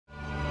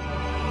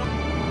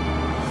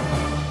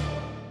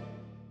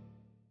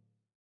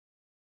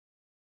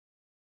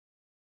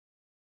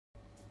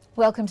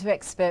Welcome to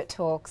Expert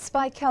Talks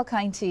by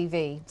Kalkine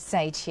TV.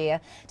 Sage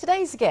here.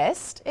 Today's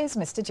guest is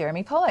Mr.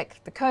 Jeremy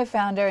Pollack, the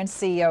co-founder and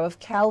CEO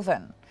of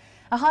Calven,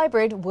 a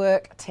hybrid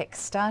work tech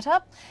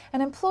startup.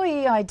 And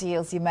employee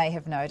ideals, you may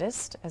have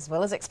noticed, as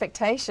well as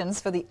expectations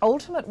for the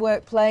ultimate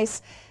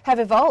workplace, have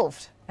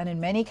evolved. And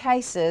in many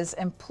cases,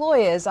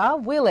 employers are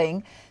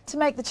willing to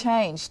make the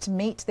change to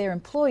meet their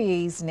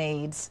employees'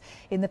 needs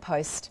in the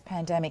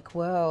post-pandemic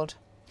world.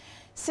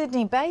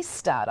 Sydney-based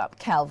startup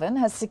Calven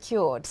has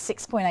secured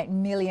 $6.8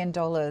 million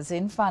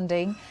in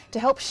funding to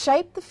help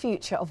shape the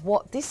future of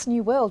what this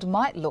new world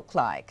might look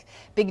like.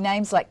 Big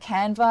names like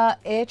Canva,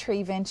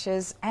 Airtree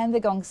Ventures and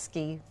the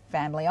Gonski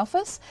family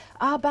office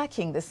are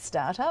backing this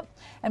startup.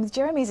 And with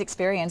Jeremy's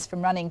experience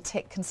from running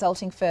tech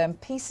consulting firm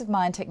Peace of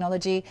Mind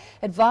Technology,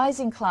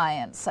 advising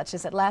clients such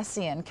as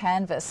Atlassian,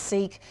 Canvas,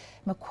 Seek,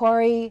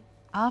 Macquarie,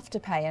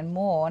 Afterpay and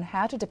more on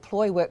how to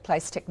deploy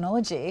workplace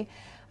technology,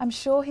 I'm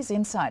sure his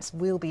insights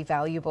will be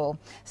valuable.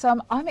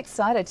 So I'm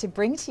excited to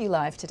bring to you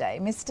live today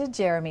Mr.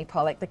 Jeremy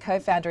Pollack, the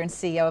co-founder and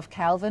CEO of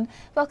Calven.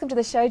 Welcome to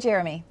the show,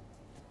 Jeremy.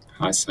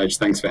 Hi, Sage.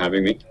 Thanks for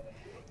having me.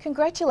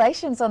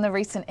 Congratulations on the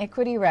recent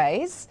equity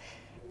raise.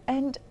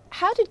 And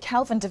how did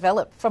Calven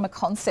develop from a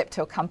concept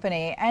to a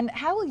company, and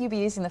how will you be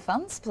using the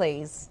funds,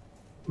 please?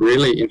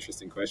 Really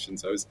interesting question.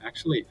 So it was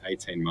actually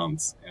 18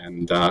 months,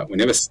 and we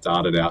never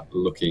started out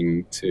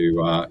looking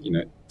to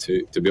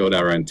build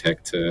our own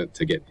tech to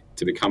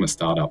become a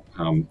startup.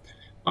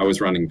 I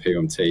was running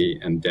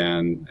PMT, and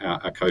Dan,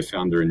 our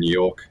co-founder in New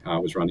York,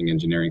 was running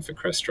engineering for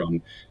Crestron.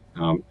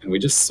 And we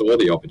just saw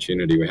the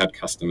opportunity. We had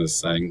customers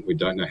saying, we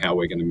don't know how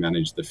we're going to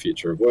manage the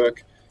future of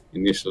work,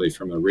 initially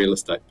from a real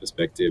estate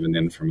perspective and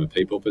then from a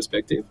people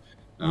perspective.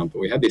 But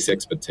we had this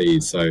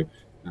expertise. So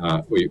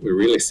we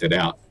really set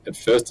out at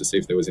first to see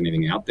if there was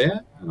anything out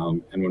there.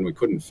 And when we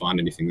couldn't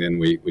find anything, then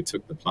we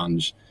took the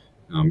plunge,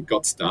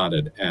 got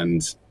started.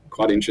 And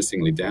quite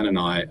interestingly, Dan and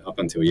I, up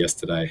until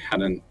yesterday,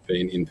 hadn't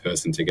been in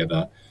person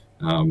together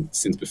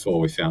since before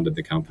we founded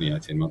the company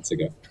 18 months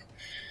ago.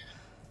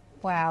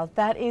 Wow,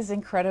 that is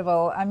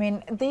incredible. I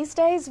mean, these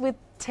days with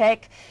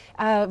tech,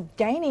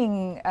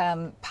 gaining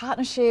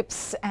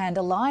partnerships and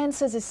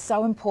alliances is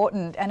so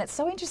important, and it's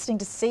so interesting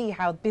to see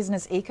how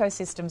business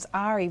ecosystems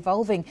are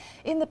evolving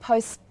in the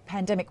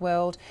post-pandemic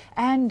world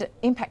and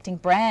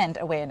impacting brand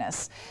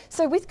awareness.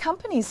 So with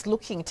companies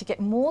looking to get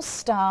more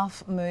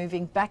staff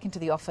moving back into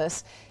the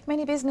office,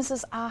 many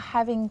businesses are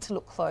having to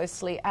look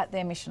closely at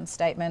their mission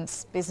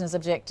statements, business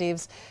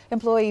objectives,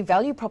 employee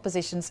value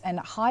propositions and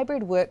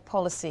hybrid work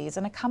policies,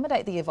 and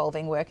accommodate the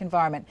evolving work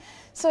environment.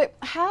 So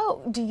how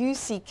do you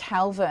see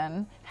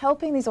Calven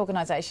helping these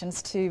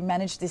organisations to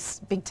manage this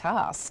big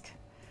task?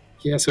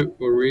 Yeah, so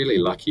we're really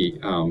lucky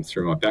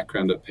through my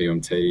background at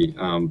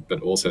PMT,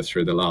 but also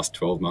through the last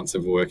 12 months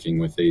of working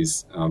with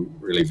these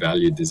really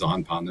valued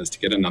design partners to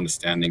get an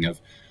understanding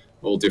of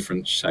all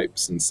different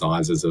shapes and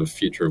sizes of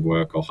future of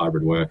work or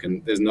hybrid work.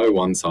 And there's no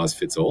one size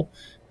fits all.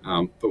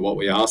 But what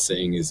we are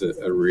seeing is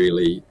a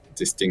really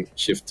distinct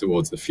shift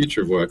towards the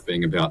future of work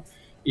being about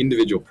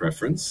individual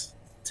preference,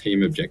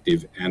 team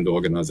objective and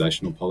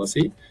organisational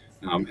policy.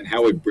 And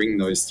how we bring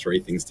those three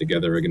things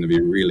together are going to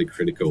be really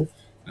critical,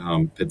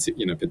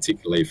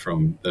 particularly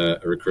from a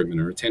recruitment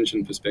and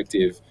retention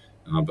perspective,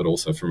 but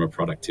also from a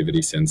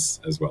productivity sense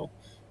as well.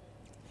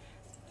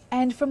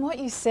 And from what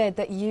you said,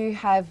 that you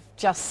have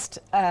just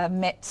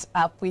met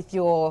up with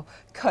your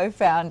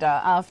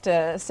co-founder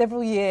after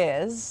several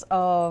years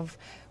of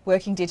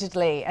working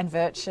digitally and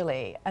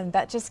virtually, and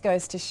that just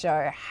goes to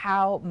show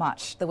how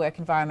much the work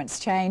environment's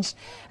changed.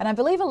 And I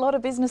believe a lot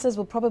of businesses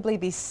will probably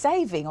be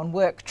saving on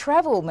work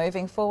travel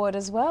moving forward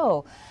as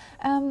well.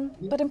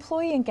 But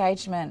employee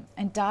engagement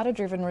and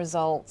data-driven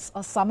results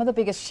are some of the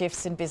biggest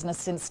shifts in business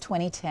since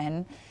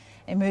 2010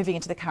 and moving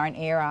into the current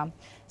era.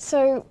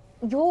 So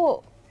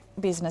your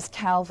business,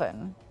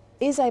 Calven,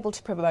 is able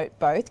to promote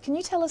both. Can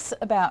you tell us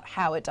about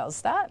how it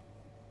does that?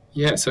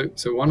 Yeah, so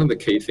one of the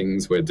key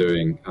things we're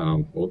doing,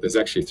 well, there's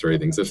actually three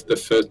things. The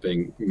first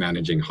being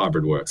managing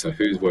hybrid work. So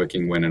who's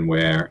working when and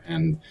where,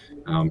 and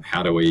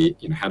how do we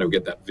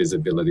get that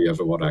visibility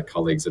over what our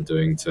colleagues are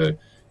doing to,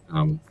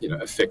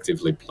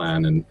 effectively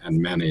plan and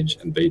manage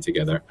and be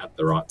together at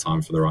the right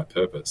time for the right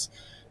purpose.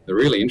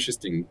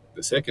 The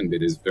second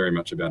bit is very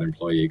much about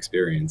employee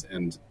experience,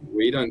 and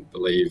we don't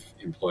believe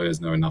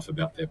employers know enough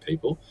about their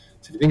people.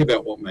 So if you think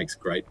about what makes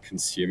great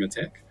consumer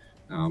tech,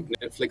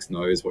 Netflix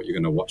knows what you're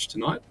going to watch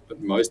tonight,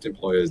 but most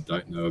employers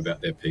don't know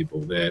about their people,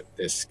 their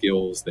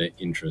skills, their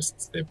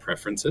interests, their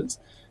preferences.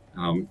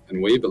 And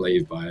we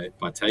believe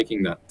by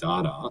taking that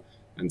data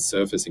and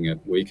surfacing it,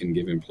 we can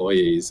give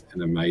employees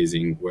an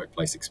amazing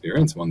workplace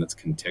experience, one that's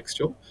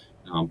contextual,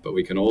 but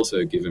we can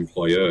also give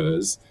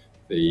employers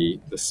the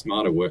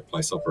smarter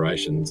workplace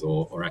operations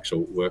or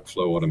actual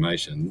workflow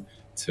automation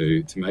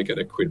to make it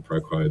a quid pro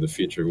quo, the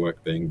future of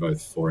work being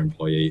both for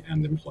employee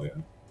and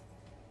employer.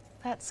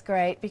 That's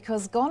great,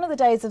 because gone are the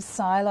days of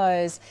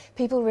silos.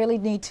 People really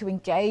need to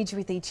engage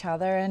with each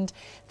other, and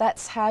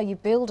that's how you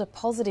build a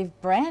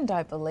positive brand,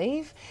 I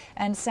believe.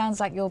 And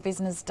sounds like your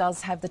business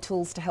does have the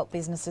tools to help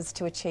businesses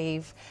to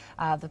achieve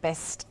the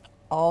best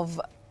of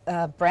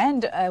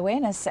brand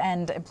awareness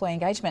and employee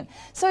engagement.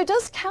 So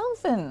does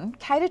Calven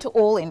cater to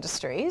all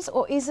industries,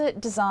 or is it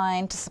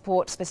designed to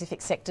support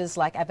specific sectors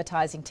like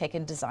advertising, tech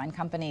and design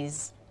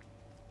companies?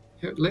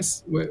 Yeah,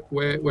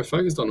 we're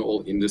focused on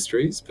all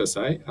industries per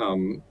se.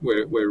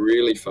 We're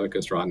really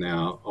focused right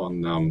now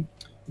on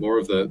more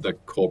of the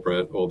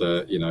corporate, or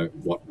the, you know,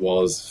 what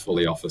was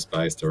fully office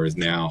based or is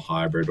now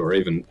hybrid, or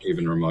even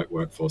remote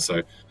workforce.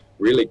 So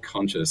really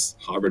conscious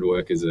hybrid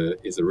work is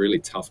a really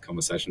tough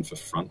conversation for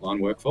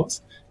frontline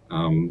workforce.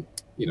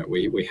 You know,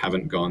 we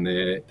haven't gone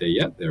there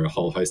yet. There are a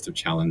whole host of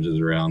challenges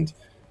around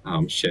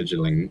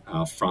scheduling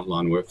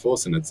frontline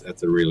workforce, and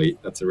that's a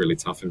really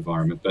tough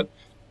environment. But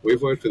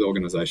we've worked with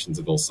organisations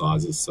of all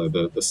sizes. So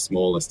the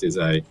smallest is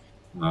a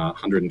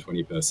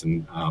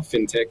 120-person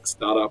fintech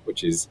startup,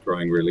 which is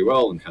growing really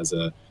well and has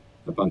a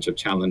bunch of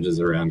challenges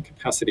around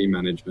capacity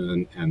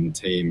management and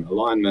team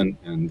alignment,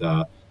 and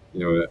you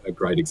know, a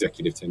great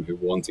executive team who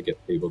want to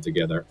get people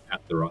together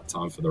at the right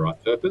time for the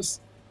right purpose,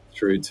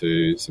 through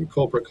to some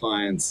corporate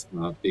clients,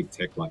 big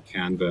tech like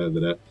Canva,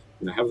 that are,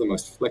 you know, have the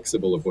most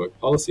flexible of work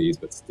policies,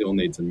 but still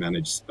need to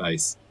manage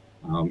space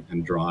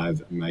and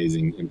drive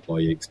amazing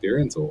employee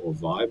experience, or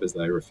vibe as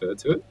they refer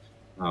to it.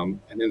 And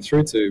then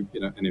through to, you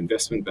know, an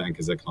investment bank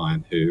as a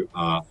client who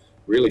are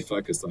really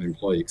focused on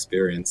employee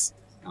experience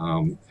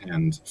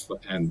and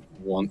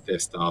want their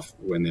staff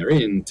when they're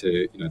in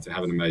to, you know, to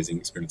have an amazing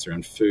experience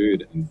around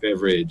food and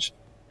beverage,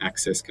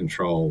 access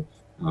control,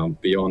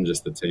 beyond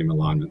just the team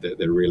alignment.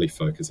 They're really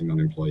focusing on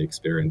employee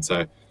experience.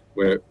 So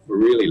we're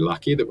really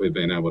lucky that we've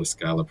been able to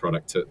scale a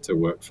product to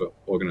work for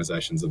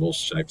organisations of all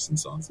shapes and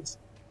sizes.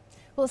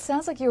 Well, it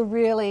sounds like you're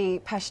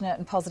really passionate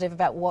and positive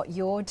about what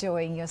you're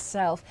doing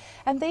yourself.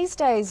 And these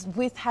days,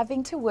 with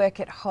having to work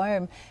at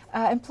home,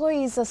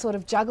 employees are sort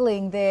of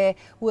juggling their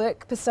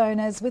work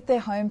personas with their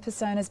home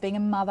personas, being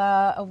a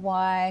mother, a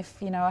wife,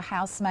 you know, a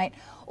housemate,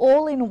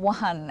 all in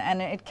one,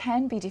 and it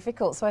can be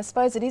difficult. So I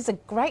suppose it is a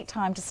great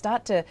time to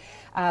start to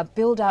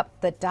build up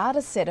the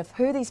data set of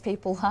who these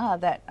people are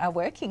that are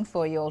working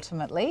for you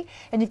ultimately.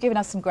 And you've given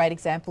us some great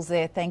examples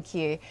there, thank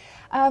you.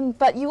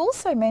 But you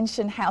also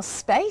mentioned how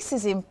space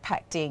is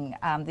impacting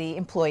the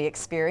employee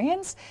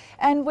experience,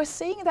 and we're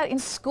seeing that in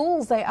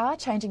schools they are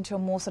changing to a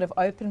more sort of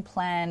open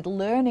planned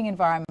learning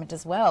environment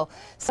as well.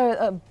 So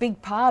a big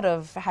part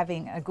of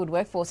having a good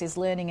workforce is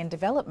learning and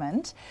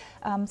development.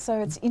 So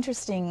it's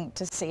interesting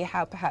to see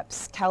how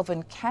perhaps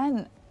Calven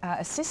can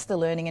assist the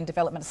learning and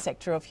development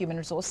sector of human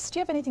resources. Do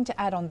you have anything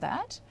to add on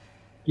that?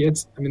 Yeah,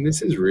 I mean,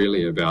 this is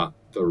really about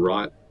the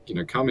right, you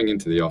know, coming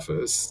into the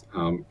office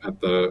at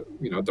the,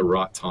 you know, at the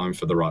right time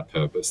for the right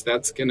purpose.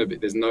 That's going to be,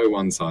 there's no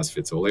one size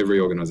fits all. Every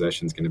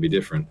organization is going to be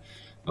different.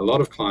 A lot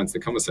of clients, the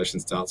conversation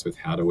starts with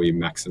how do we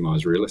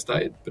maximize real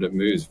estate, but it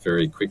moves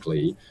very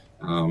quickly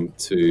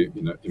to,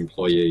 you know,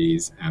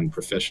 employees and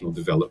professional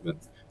development,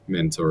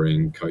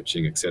 mentoring,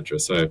 coaching, etc.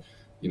 So,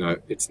 you know,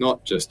 it's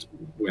not just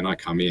when I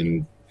come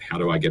in, how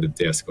do I get a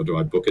desk, or do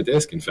I book a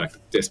desk? In fact,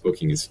 desk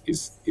booking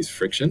is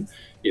friction.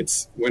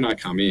 It's when I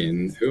come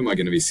in, who am I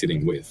going to be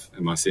sitting with?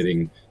 Am I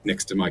sitting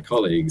next to my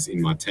colleagues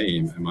in my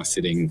team? Am I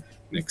sitting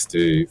next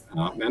to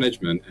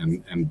management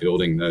and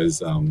building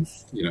those,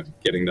 you know,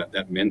 getting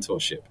that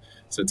mentorship?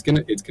 So it's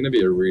gonna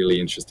be a really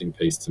interesting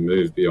piece to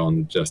move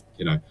beyond just,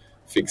 you know,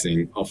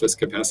 fixing office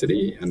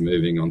capacity and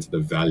moving on to the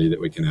value that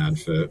we can add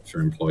for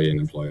employee and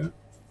employer.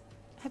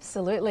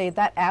 Absolutely.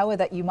 That hour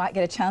that you might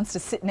get a chance to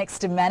sit next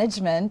to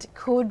management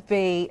could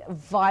be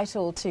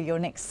vital to your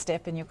next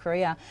step in your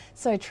career.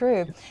 So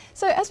true.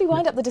 So as we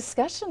wind up the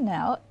discussion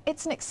now,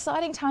 it's an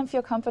exciting time for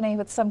your company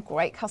with some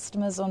great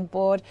customers on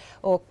board,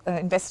 or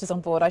investors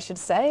on board, I should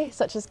say,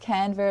 such as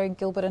Canva and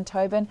Gilbert and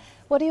Tobin.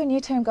 What are your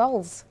near-term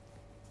goals?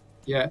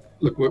 Yeah,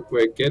 look,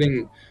 we're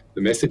getting,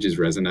 the message is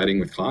resonating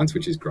with clients,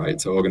 which is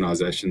great. So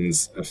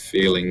organisations are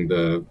feeling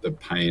the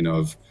pain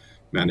of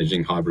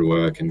managing hybrid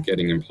work and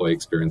getting employee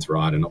experience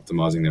right and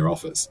optimizing their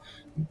office.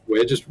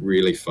 We're just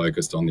really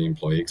focused on the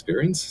employee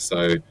experience.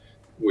 So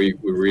we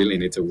really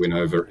need to win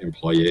over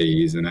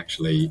employees and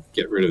actually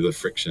get rid of the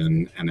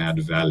friction and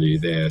add value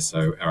there,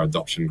 so our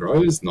adoption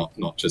grows, not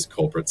just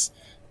corporates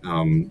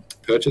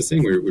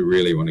purchasing. We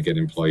really want to get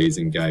employees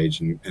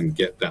engaged and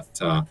get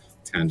that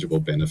tangible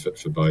benefit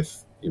for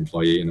both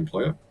employee and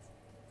employer.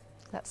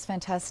 That's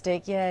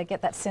fantastic. Yeah,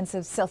 get that sense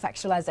of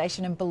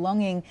self-actualization and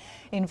belonging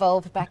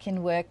involved back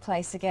in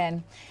workplace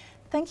again.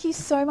 Thank you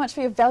so much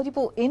for your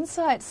valuable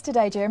insights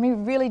today, Jeremy.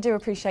 Really do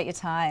appreciate your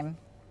time.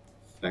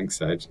 Thanks,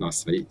 Sage.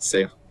 Nice to meet you. See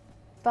ya.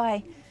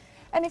 Bye.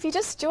 And if you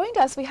just joined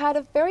us, we had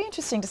a very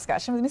interesting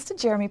discussion with Mr.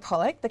 Jeremy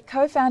Pollak, the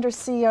co-founder and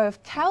CEO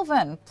of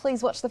Calven.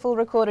 Please watch the full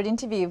recorded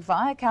interview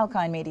via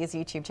Kalkine Media's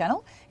YouTube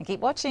channel, and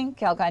keep watching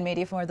Kalkine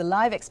Media for more of the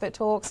live expert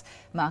talks,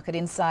 market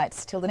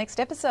insights. Till the next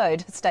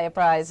episode, stay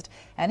apprised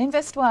and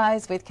invest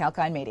wise with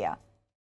Kalkine Media.